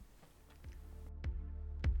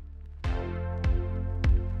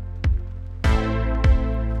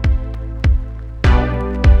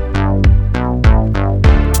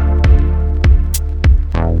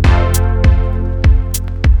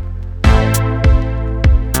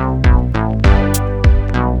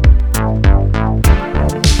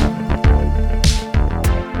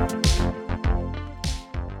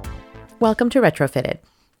Welcome to Retrofitted.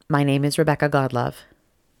 My name is Rebecca Godlove.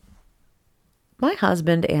 My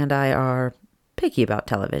husband and I are picky about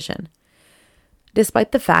television.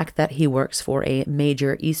 Despite the fact that he works for a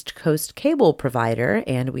major East Coast cable provider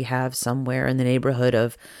and we have somewhere in the neighborhood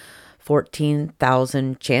of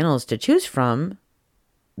 14,000 channels to choose from,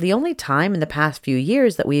 the only time in the past few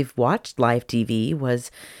years that we've watched live TV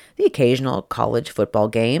was the occasional college football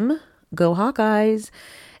game, go Hawkeyes,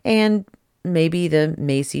 and maybe the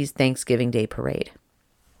Macy's Thanksgiving Day Parade.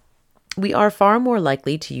 We are far more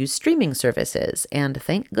likely to use streaming services, and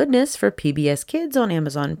thank goodness for PBS Kids on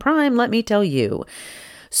Amazon Prime, let me tell you.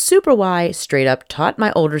 Super Y straight up taught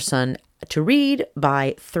my older son to read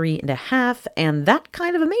by 3.5, and that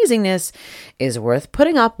kind of amazingness is worth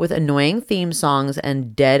putting up with annoying theme songs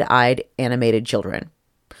and dead-eyed animated children.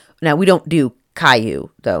 Now, we don't do Caillou,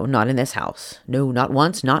 though, not in this house. No, not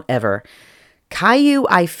once, not ever. Caillou,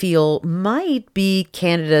 I feel, might be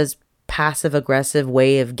Canada's passive-aggressive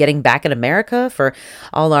way of getting back at America for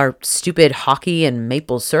all our stupid hockey and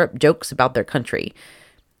maple syrup jokes about their country.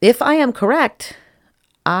 If I am correct,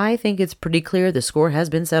 I think it's pretty clear the score has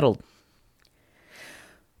been settled.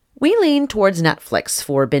 We lean towards Netflix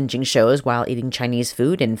for binging shows while eating Chinese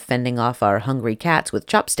food and fending off our hungry cats with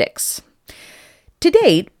chopsticks. To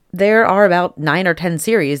date, there are about 9 or 10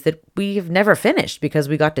 series that we've never finished because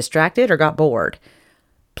we got distracted or got bored.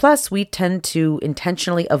 Plus, we tend to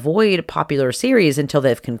intentionally avoid popular series until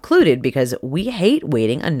they've concluded because we hate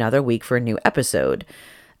waiting another week for a new episode.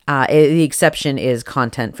 The exception is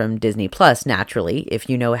content from Disney Plus, naturally. If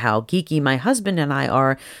you know how geeky my husband and I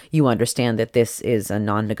are, you understand that this is a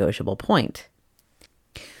non-negotiable point.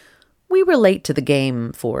 We relate to the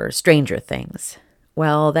game for Stranger Things.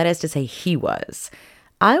 Well, that is to say he was.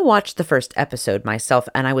 I watched the first episode myself,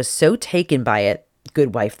 and I was so taken by it,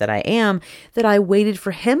 good wife that I am, that I waited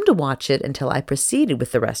for him to watch it until I proceeded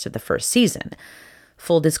with the rest of the first season.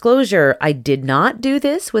 Full disclosure, I did not do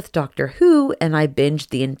this with Doctor Who, and I binged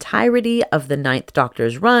the entirety of the 9th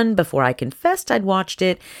Doctor's run before I confessed I'd watched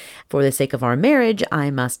it. For the sake of our marriage,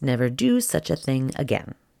 I must never do such a thing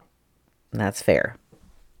again. That's fair.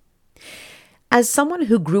 As someone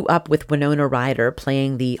who grew up with Winona Ryder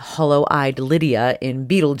playing the hollow-eyed Lydia in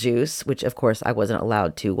Beetlejuice, which of course I wasn't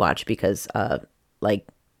allowed to watch because,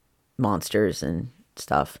 monsters and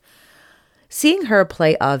stuff, seeing her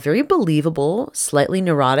play a very believable, slightly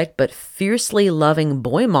neurotic, but fiercely loving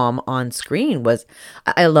boy mom on screen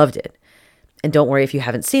I loved it. And don't worry if you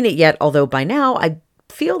haven't seen it yet, although by now I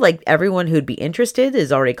feel like everyone who'd be interested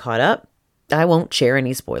is already caught up. I won't share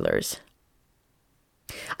any spoilers.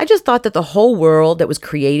 I just thought that the whole world that was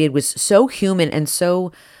created was so human and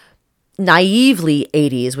so naively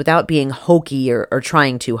 80s without being hokey or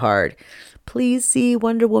trying too hard. Please see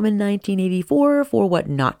Wonder Woman 1984 for what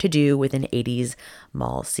not to do with an 80s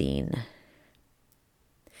mall scene.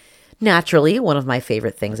 Naturally, one of my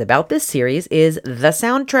favorite things about this series is the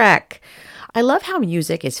soundtrack. I love how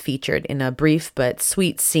music is featured in a brief but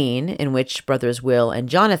sweet scene in which brothers Will and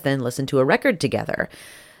Jonathan listen to a record together.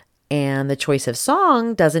 And the choice of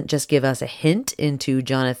song doesn't just give us a hint into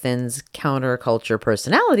Jonathan's counterculture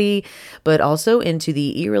personality, but also into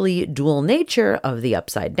the eerily dual nature of the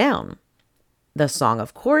Upside Down. The song,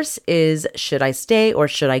 of course, is Should I Stay or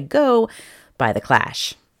Should I Go by The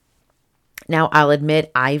Clash. Now, I'll admit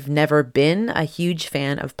I've never been a huge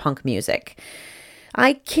fan of punk music.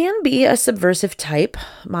 I can be a subversive type.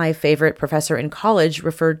 My favorite professor in college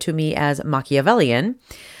referred to me as Machiavellian,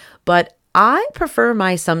 but I prefer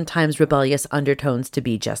my sometimes rebellious undertones to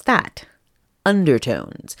be just that,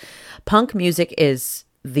 undertones. Punk music is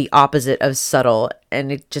the opposite of subtle, and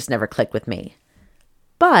it just never clicked with me.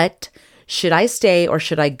 But Should I Stay or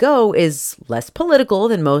Should I Go is less political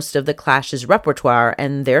than most of the Clash's repertoire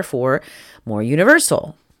and therefore more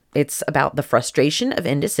universal. It's about the frustration of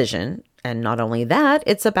indecision, and not only that,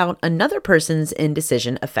 it's about another person's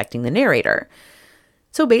indecision affecting the narrator.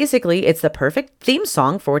 So basically, it's the perfect theme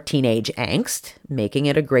song for teenage angst, making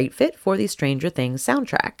it a great fit for the Stranger Things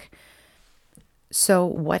soundtrack. So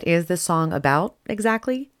what is the song about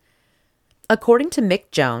exactly? According to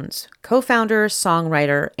Mick Jones, co-founder,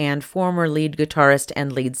 songwriter, and former lead guitarist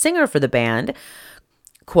and lead singer for the band,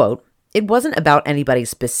 quote, "It wasn't about anybody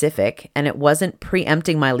specific, and it wasn't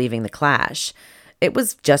preempting my leaving the Clash. It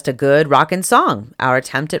was just a good rockin' song, our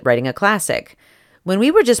attempt at writing a classic. When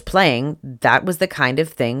we were just playing, that was the kind of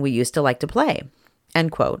thing we used to like to play."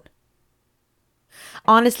 End quote.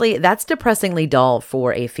 Honestly, that's depressingly dull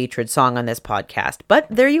for a featured song on this podcast, but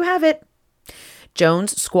there you have it.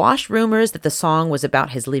 Jones squashed rumors that the song was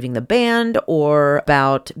about his leaving the band or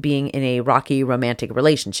about being in a rocky romantic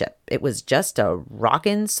relationship. It was just a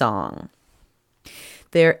rockin' song.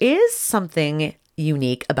 There is something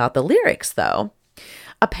unique about the lyrics, though.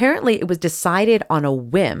 Apparently, it was decided on a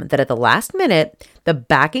whim that at the last minute, the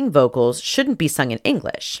backing vocals shouldn't be sung in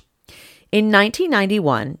English. In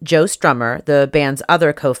 1991, Joe Strummer, the band's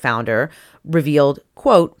other co-founder, revealed,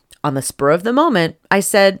 quote, "On the spur of the moment, I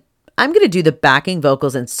said, I'm going to do the backing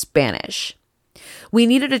vocals in Spanish." We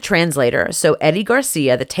needed a translator, so Eddie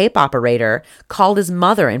Garcia, the tape operator, called his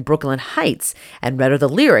mother in Brooklyn Heights and read her the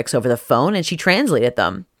lyrics over the phone, and she translated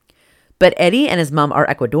them. But Eddie and his mom are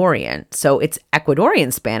Ecuadorian, so it's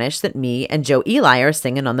Ecuadorian Spanish that me and Joe Eli are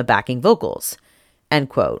singing on the backing vocals. End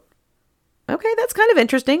quote. Okay, that's kind of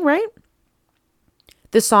interesting, right?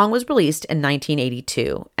 The song was released in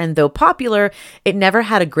 1982, and though popular, it never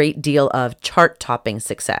had a great deal of chart-topping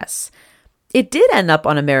success. It did end up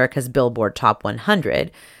on America's Billboard Top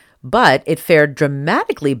 100, but it fared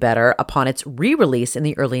dramatically better upon its re-release in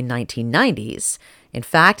the early 1990s. In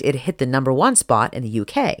fact, it hit the #1 spot in the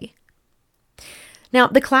UK. Now,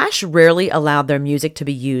 The Clash rarely allowed their music to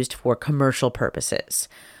be used for commercial purposes.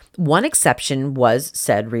 One exception was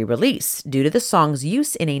said re-release, due to the song's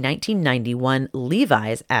use in a 1991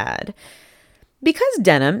 Levi's ad. Because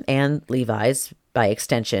denim, and Levi's by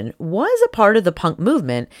extension, was a part of the punk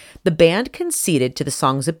movement, the band conceded to the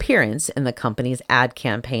song's appearance in the company's ad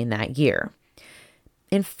campaign that year.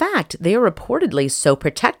 In fact, they are reportedly so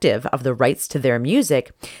protective of the rights to their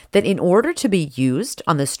music that in order to be used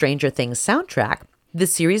on the Stranger Things soundtrack, the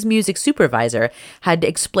series' music supervisor had to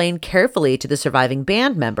explain carefully to the surviving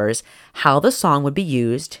band members how the song would be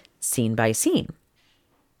used scene by scene.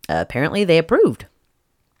 Apparently, they approved.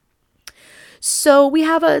 So we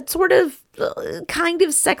have a sort of kind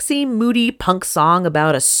of sexy, moody punk song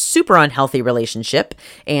about a super unhealthy relationship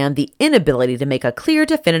and the inability to make a clear,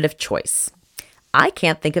 definitive choice. I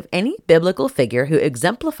can't think of any biblical figure who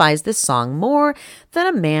exemplifies this song more than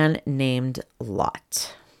a man named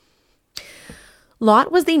Lot.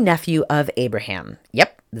 Lot was the nephew of Abraham.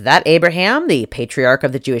 Yep, that Abraham, the patriarch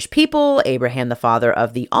of the Jewish people, Abraham, the father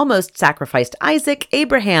of the almost sacrificed Isaac,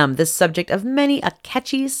 Abraham, the subject of many a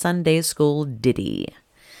catchy Sunday school ditty.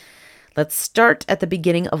 Let's start at the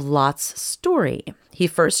beginning of Lot's story. He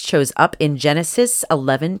first shows up in Genesis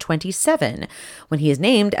 11:27, when he is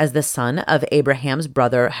named as the son of Abraham's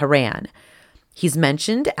brother Haran. He's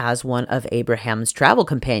mentioned as one of Abraham's travel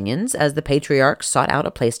companions as the patriarch sought out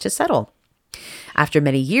a place to settle. After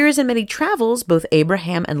many years and many travels, both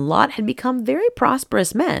Abraham and Lot had become very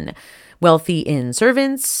prosperous men, wealthy in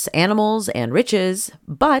servants, animals, and riches,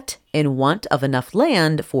 but in want of enough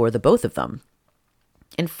land for the both of them.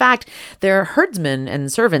 In fact, their herdsmen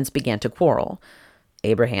and servants began to quarrel.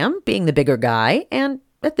 Abraham, being the bigger guy, and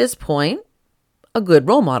at this point, a good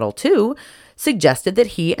role model too, suggested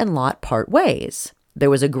that he and Lot part ways. There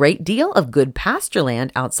was a great deal of good pasture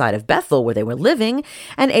land outside of Bethel where they were living,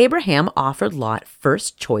 and Abraham offered Lot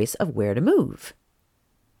first choice of where to move.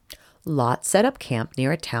 Lot set up camp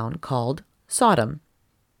near a town called Sodom.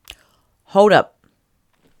 Hold up.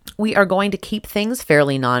 We are going to keep things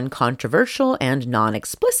fairly non-controversial and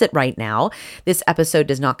non-explicit right now. This episode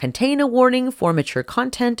does not contain a warning for mature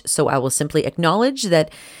content, so I will simply acknowledge that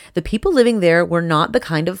the people living there were not the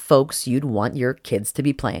kind of folks you'd want your kids to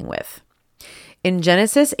be playing with. In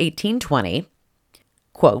Genesis 18:20,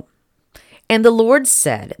 quote, "And the Lord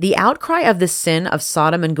said, the outcry of the sin of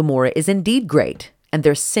Sodom and Gomorrah is indeed great, and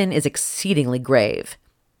their sin is exceedingly grave."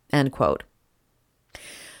 End quote.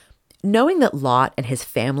 Knowing that Lot and his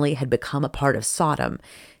family had become a part of Sodom,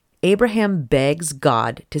 Abraham begs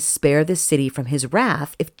God to spare the city from his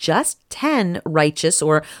wrath if just 10 righteous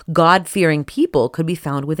or God-fearing people could be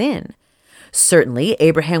found within. Certainly,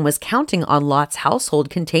 Abraham was counting on Lot's household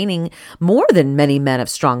containing more than many men of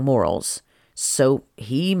strong morals, so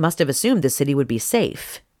he must have assumed the city would be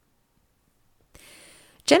safe.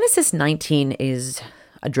 Genesis 19 is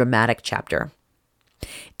a dramatic chapter.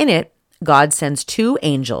 In it, God sends 2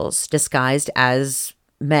 angels disguised as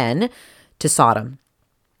men to Sodom.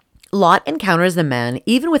 Lot encounters the men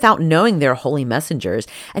even without knowing they're holy messengers,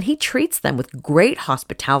 and he treats them with great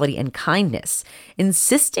hospitality and kindness,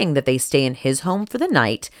 insisting that they stay in his home for the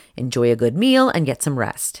night, enjoy a good meal, and get some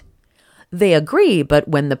rest. They agree, but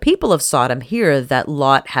when the people of Sodom hear that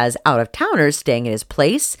Lot has out-of-towners staying at his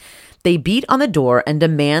place, they beat on the door and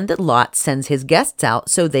demand that Lot sends his guests out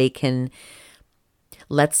so they can,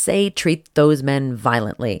 let's say, treat those men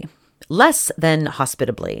violently, less than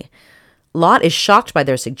hospitably. Lot is shocked by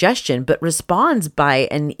their suggestion, but responds by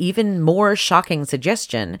an even more shocking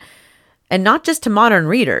suggestion, and not just to modern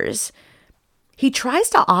readers. He tries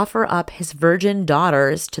to offer up his virgin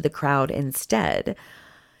daughters to the crowd instead.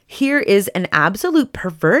 Here is an absolute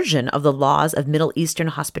perversion of the laws of Middle Eastern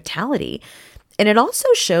hospitality. And it also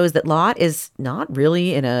shows that Lot is not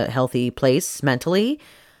really in a healthy place mentally.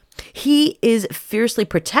 He is fiercely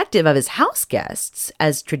protective of his house guests,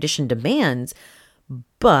 as tradition demands,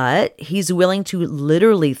 but he's willing to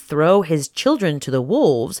literally throw his children to the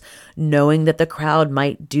wolves, knowing that the crowd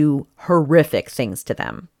might do horrific things to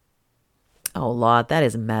them. Oh, Lot, that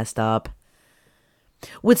is messed up.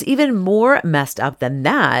 What's even more messed up than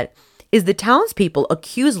that is the townspeople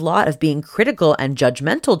accuse Lot of being critical and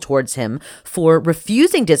judgmental towards him for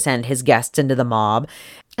refusing to send his guests into the mob,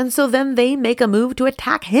 and so then they make a move to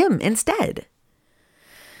attack him instead.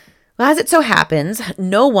 As it so happens,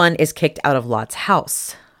 no one is kicked out of Lot's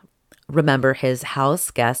house. Remember, his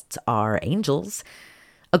house guests are angels.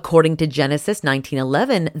 According to Genesis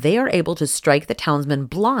 19:11, they are able to strike the townsmen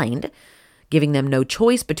blind, giving them no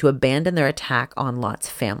choice but to abandon their attack on Lot's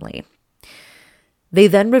family. They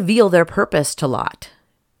then reveal their purpose to Lot,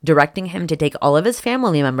 directing him to take all of his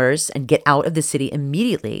family members and get out of the city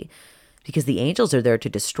immediately, because the angels are there to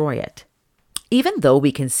destroy it. Even though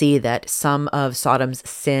we can see that some of Sodom's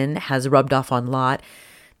sin has rubbed off on Lot,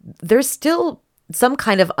 there's still some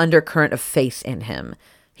kind of undercurrent of faith in him.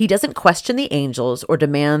 He doesn't question the angels or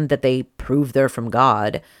demand that they prove they're from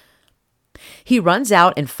God. He runs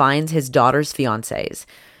out and finds his daughter's fiancés.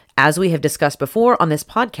 As we have discussed before on this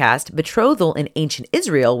podcast, betrothal in ancient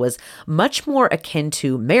Israel was much more akin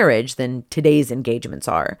to marriage than today's engagements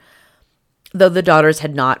are. Though the daughters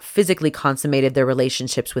had not physically consummated their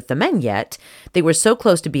relationships with the men yet, they were so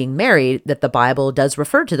close to being married that the Bible does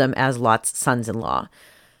refer to them as Lot's sons-in-law.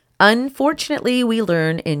 Unfortunately, we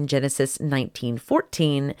learn in Genesis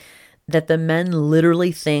 19:14 that the men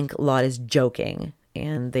literally think Lot is joking,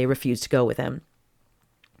 and they refuse to go with him.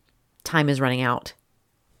 Time is running out.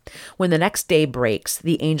 When the next day breaks,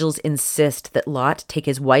 the angels insist that Lot take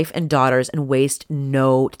his wife and daughters and waste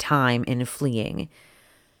no time in fleeing.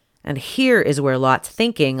 And here is where Lot's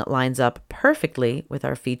thinking lines up perfectly with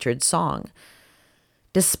our featured song.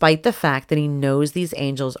 Despite the fact that he knows these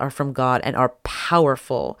angels are from God and are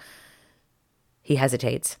powerful, he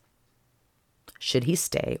hesitates. Should he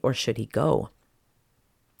stay or should he go?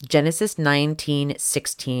 Genesis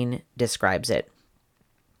 19:16 describes it.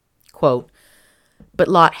 Quote, "But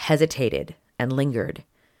Lot hesitated and lingered.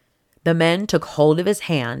 The men took hold of his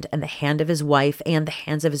hand and the hand of his wife and the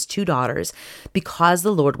hands of his 2 daughters, because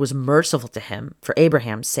the Lord was merciful to him for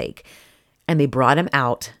Abraham's sake. And they brought him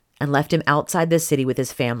out and left him outside the city with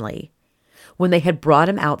his family. When they had brought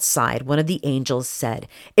him outside, one of the angels said,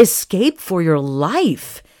 'Escape for your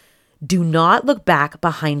life. Do not look back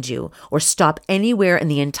behind you or stop anywhere in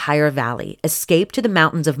the entire valley. Escape to the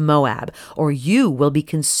mountains of Moab, or you will be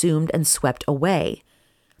consumed and swept away.'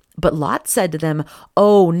 But Lot said to them,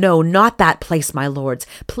 'Oh, no, not that place, my lords.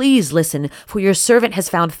 Please listen, for your servant has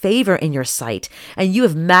found favor in your sight, and you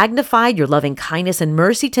have magnified your loving kindness and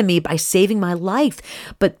mercy to me by saving my life.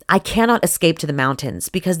 But I cannot escape to the mountains,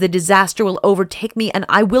 because the disaster will overtake me and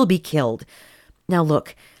I will be killed. Now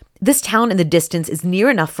look, this town in the distance is near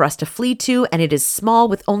enough for us to flee to, and it is small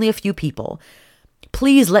with only a few people.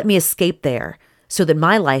 Please let me escape there, so that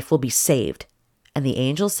my life will be saved.' And the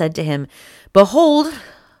angel said to him, 'Behold,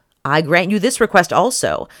 I grant you this request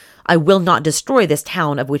also. I will not destroy this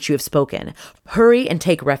town of which you have spoken. Hurry and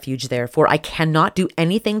take refuge there, for I cannot do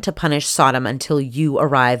anything to punish Sodom until you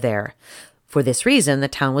arrive there.' For this reason, the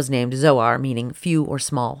town was named Zoar, meaning few or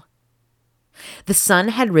small. The sun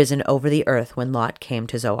had risen over the earth when Lot came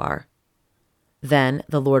to Zoar. Then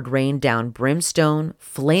the Lord rained down brimstone,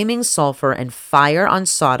 flaming sulfur, and fire on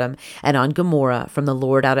Sodom and on Gomorrah from the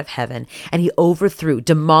Lord out of heaven, and he overthrew,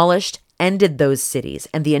 demolished, ended those cities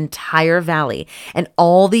and the entire valley and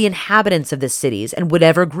all the inhabitants of the cities and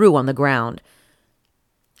whatever grew on the ground.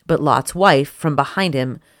 But Lot's wife from behind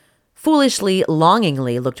him foolishly,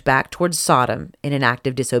 longingly looked back towards Sodom in an act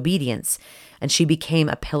of disobedience, and she became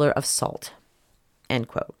a pillar of salt." End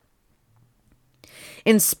quote.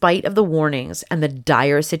 In spite of the warnings and the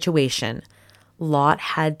dire situation, Lot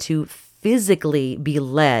had to physically be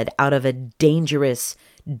led out of a dangerous,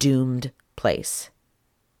 doomed place.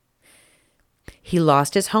 He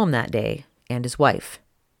lost his home that day and his wife.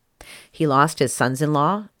 He lost his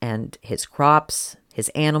sons-in-law and his crops, his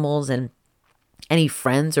animals, and any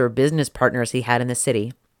friends or business partners he had in the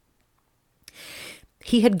city.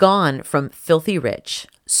 He had gone from filthy rich,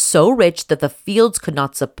 so rich that the fields could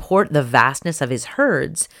not support the vastness of his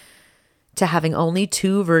herds, to having only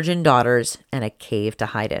 2 virgin daughters and a cave to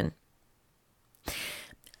hide in.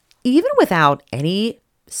 Even without any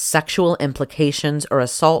sexual implications or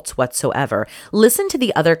assaults whatsoever, listen to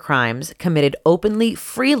the other crimes committed openly,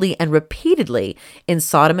 freely, and repeatedly in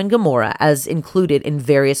Sodom and Gomorrah, as included in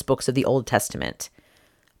various books of the Old Testament: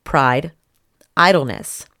 pride,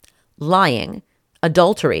 idleness, lying,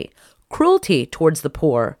 adultery, cruelty towards the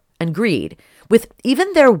poor, and greed, with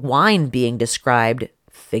even their wine being described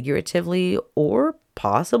figuratively or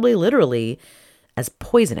possibly literally as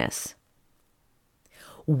poisonous.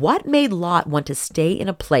 What made Lot want to stay in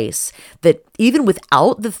a place that, even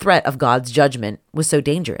without the threat of God's judgment, was so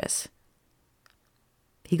dangerous?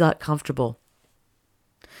 He got comfortable.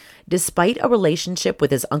 Despite a relationship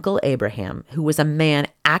with his uncle Abraham, who was a man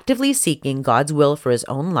actively seeking God's will for his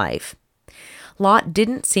own life, Lot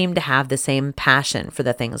didn't seem to have the same passion for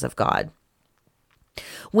the things of God.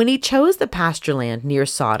 When he chose the pasture land near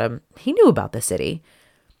Sodom, he knew about the city.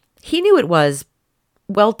 He knew it was,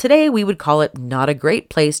 well, today we would call it not a great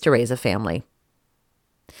place to raise a family.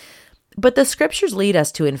 But the scriptures lead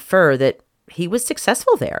us to infer that he was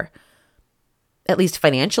successful there, at least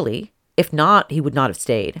financially. If not, he would not have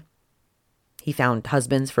stayed. He found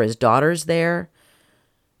husbands for his daughters there.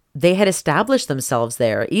 They had established themselves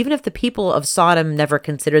there, even if the people of Sodom never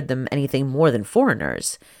considered them anything more than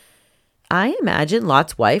foreigners. I imagine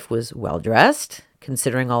Lot's wife was well-dressed,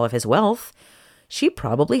 considering all of his wealth. She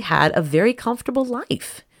probably had a very comfortable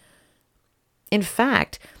life. In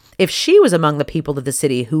fact, if she was among the people of the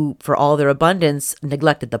city who, for all their abundance,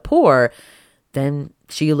 neglected the poor, then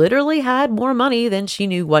she literally had more money than she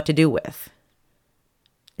knew what to do with.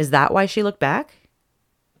 Is that why she looked back?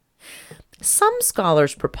 Some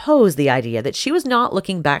scholars propose the idea that she was not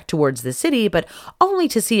looking back towards the city, but only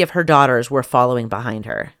to see if her daughters were following behind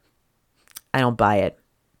her. I don't buy it.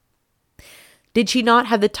 Did she not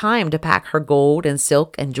have the time to pack her gold and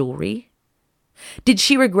silk and jewelry? Did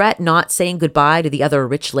she regret not saying goodbye to the other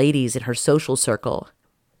rich ladies in her social circle?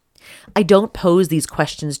 I don't pose these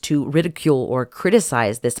questions to ridicule or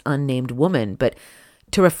criticize this unnamed woman, but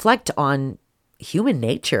to reflect on human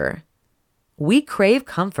nature. We crave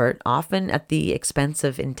comfort, often at the expense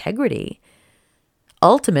of integrity.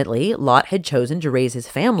 Ultimately, Lot had chosen to raise his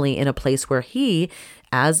family in a place where he,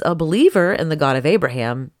 as a believer in the God of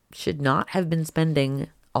Abraham, should not have been spending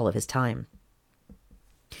all of his time.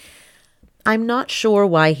 I'm not sure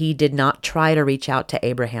why he did not try to reach out to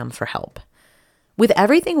Abraham for help. With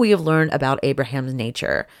everything we have learned about Abraham's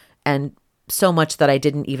nature, and so much that I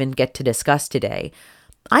didn't even get to discuss today,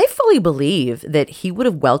 I fully believe that he would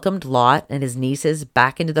have welcomed Lot and his nieces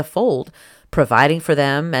back into the fold, providing for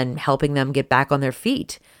them and helping them get back on their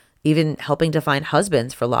feet, even helping to find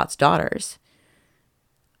husbands for Lot's daughters.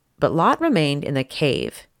 But Lot remained in the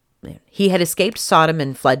cave. He had escaped Sodom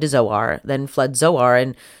and fled to Zoar, then fled Zoar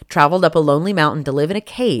and traveled up a lonely mountain to live in a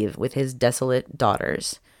cave with his desolate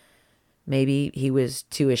daughters. Maybe he was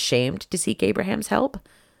too ashamed to seek Abraham's help.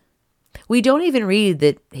 We don't even read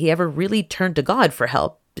that he ever really turned to God for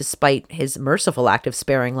help, despite his merciful act of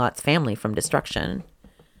sparing Lot's family from destruction.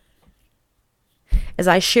 As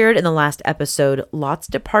I shared in the last episode, Lot's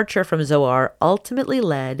departure from Zoar ultimately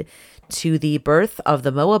led to the birth of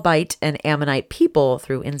the Moabite and Ammonite people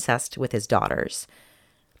through incest with his daughters.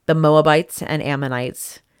 The Moabites and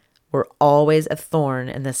Ammonites were always a thorn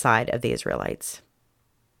in the side of the Israelites.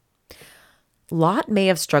 Lot may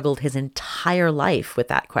have struggled his entire life with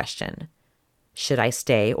that question. Should I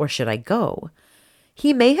stay or should I go?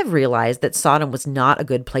 He may have realized that Sodom was not a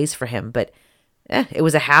good place for him, but it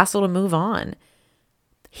was a hassle to move on.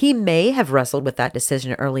 He may have wrestled with that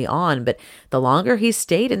decision early on, but the longer he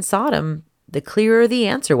stayed in Sodom, the clearer the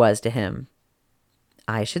answer was to him.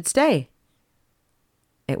 I should stay.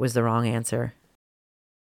 It was the wrong answer.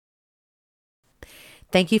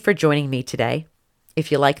 Thank you for joining me today. If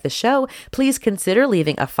you like the show, please consider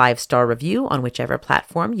leaving a 5-star review on whichever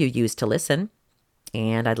platform you use to listen.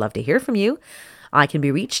 And I'd love to hear from you. I can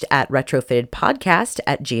be reached at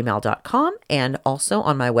retrofittedpodcast@gmail.com and also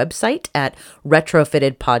on my website at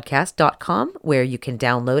retrofittedpodcast.com, where you can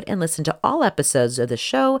download and listen to all episodes of the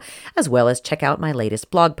show, as well as check out my latest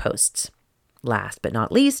blog posts. Last but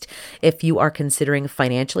not least, if you are considering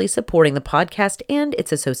financially supporting the podcast and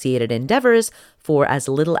its associated endeavors for as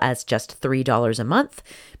little as just $3 a month,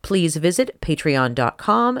 please visit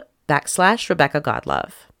patreon.com/Rebecca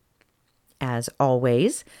Godlove. As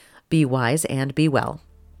always, be wise and be well.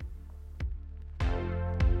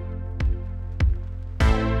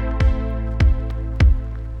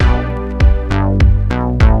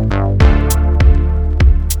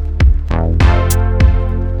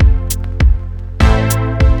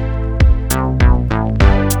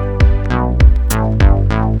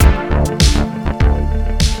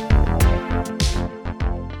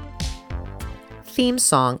 Theme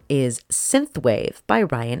song is Synthwave by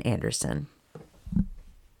Ryan Anderson.